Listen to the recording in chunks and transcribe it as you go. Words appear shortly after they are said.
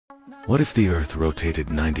What if the Earth rotated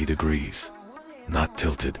 90 degrees? Not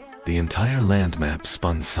tilted, the entire land map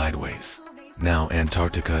spun sideways. Now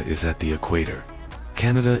Antarctica is at the equator.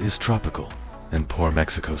 Canada is tropical, and poor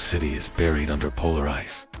Mexico City is buried under polar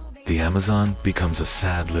ice. The Amazon becomes a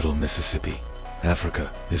sad little Mississippi.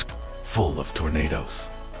 Africa is full of tornadoes.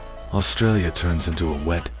 Australia turns into a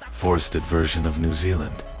wet, forested version of New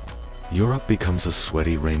Zealand. Europe becomes a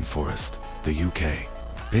sweaty rainforest. The UK,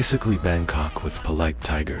 basically Bangkok with polite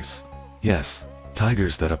tigers. Yes,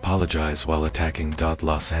 tigers that apologize while attacking.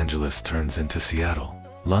 Los Angeles turns into Seattle.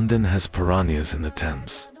 London has piranhas in the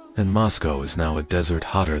Thames. And Moscow is now a desert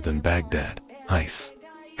hotter than Baghdad. Ice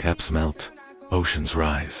caps melt, oceans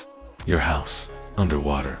rise, your house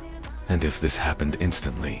underwater. And if this happened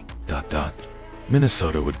instantly,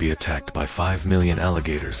 Minnesota would be attacked by 5 million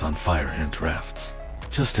alligators on fire ant rafts,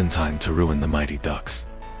 just in time to ruin the mighty ducks.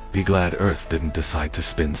 Be glad Earth didn't decide to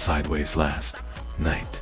spin sideways last night.